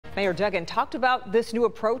Mayor Duggan talked about this new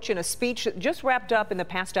approach in a speech that just wrapped up in the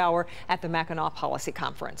past hour at the Mackinac Policy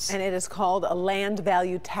Conference. And it is called a land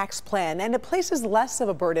value tax plan, and it places less of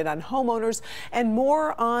a burden on homeowners and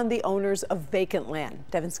more on the owners of vacant land.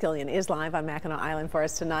 Devin Skillion is live on Mackinac Island for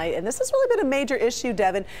us tonight, and this has really been a major issue,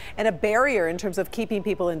 Devin, and a barrier in terms of keeping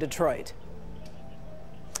people in Detroit.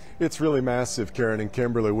 It's really massive, Karen and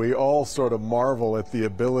Kimberly. We all sort of marvel at the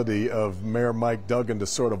ability of Mayor Mike Duggan to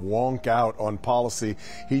sort of wonk out on policy.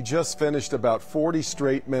 He just finished about 40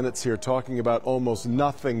 straight minutes here talking about almost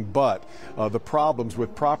nothing but the problems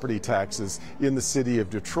with property taxes in the city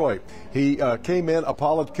of Detroit. He came in,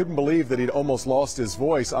 couldn't believe that he'd almost lost his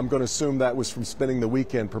voice. I'm going to assume that was from spending the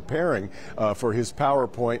weekend preparing for his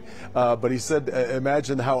PowerPoint. But he said,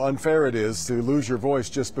 imagine how unfair it is to lose your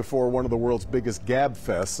voice just before one of the world's biggest gab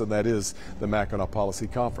fests, and that is the Mackinac Policy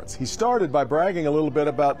Conference. He started by bragging a little bit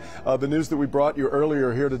about the news that we brought you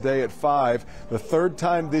earlier here today at 5. The third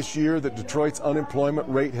time this year that Detroit's unemployment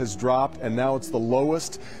rate has dropped, and now it's the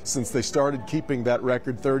lowest since they started keeping that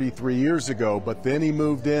record 33 years ago. But then he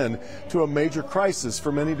moved in to a major crisis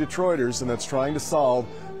for many Detroiters, and that's trying to solve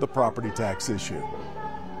the property tax issue.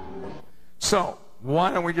 So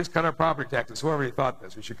why don't we just cut our property taxes? Whoever thought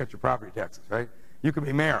this, we should cut your property taxes, right? You could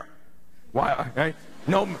be mayor. Why? Right?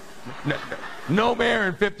 No mayor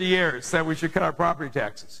in 50 years said we should cut our property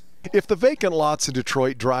taxes. If the vacant lots in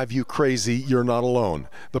Detroit drive you crazy, you're not alone.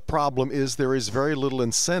 The problem is there is very little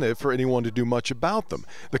incentive for anyone to do much about them.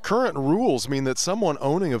 The current rules mean that someone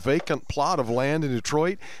owning a vacant plot of land in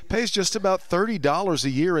Detroit pays just about $30 a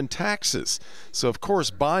year in taxes. So, of course,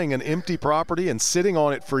 buying an empty property and sitting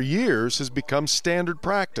on it for years has become standard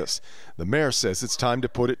practice. The mayor says it's time to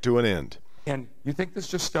put it to an end. And you think this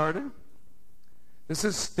just started? This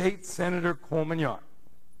is State Senator Coleman Young,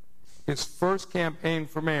 his first campaign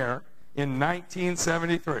for mayor in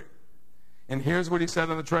 1973. And here's what he said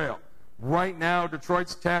on the trail. Right now,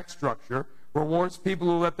 Detroit's tax structure rewards people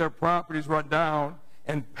who let their properties run down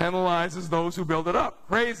and penalizes those who build it up.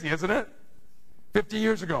 Crazy, isn't it? 50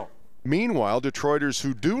 years ago. Meanwhile, Detroiters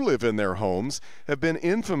who do live in their homes have been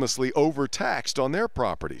infamously overtaxed on their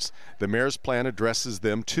properties. The mayor's plan addresses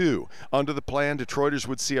them too. Under the plan, Detroiters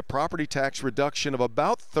would see a property tax reduction of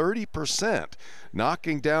about 30%,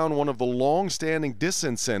 knocking down one of the long-standing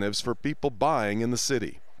disincentives for people buying in the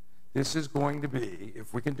city. This is going to be,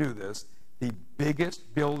 if we can do this, the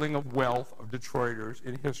biggest building of wealth of Detroiters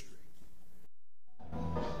in history.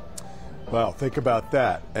 Well, think about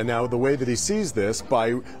that. And now the way that he sees this,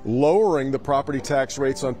 by lowering the property tax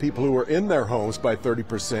rates on people who are in their homes by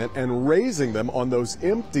 30% and raising them on those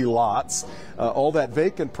empty lots, all that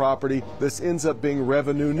vacant property, this ends up being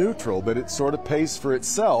revenue neutral, that it sort of pays for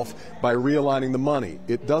itself by realigning the money.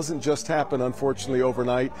 It doesn't just happen, unfortunately,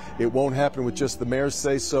 overnight. It won't happen with just the mayor's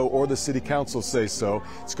say-so or the city council say-so.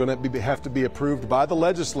 It's going to have to be approved by the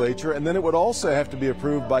legislature, and then it would also have to be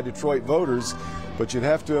approved by Detroit voters. But you'd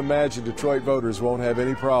have to imagine Detroit voters won't have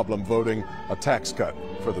any problem voting a tax cut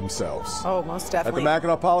for themselves. Oh, most definitely. At the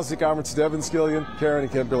Mackinac Policy Conference, Devin Skillion, Karen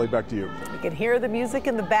and Kimberly, back to you. You can hear the music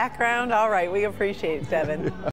in the background. All right, we appreciate it, Devin.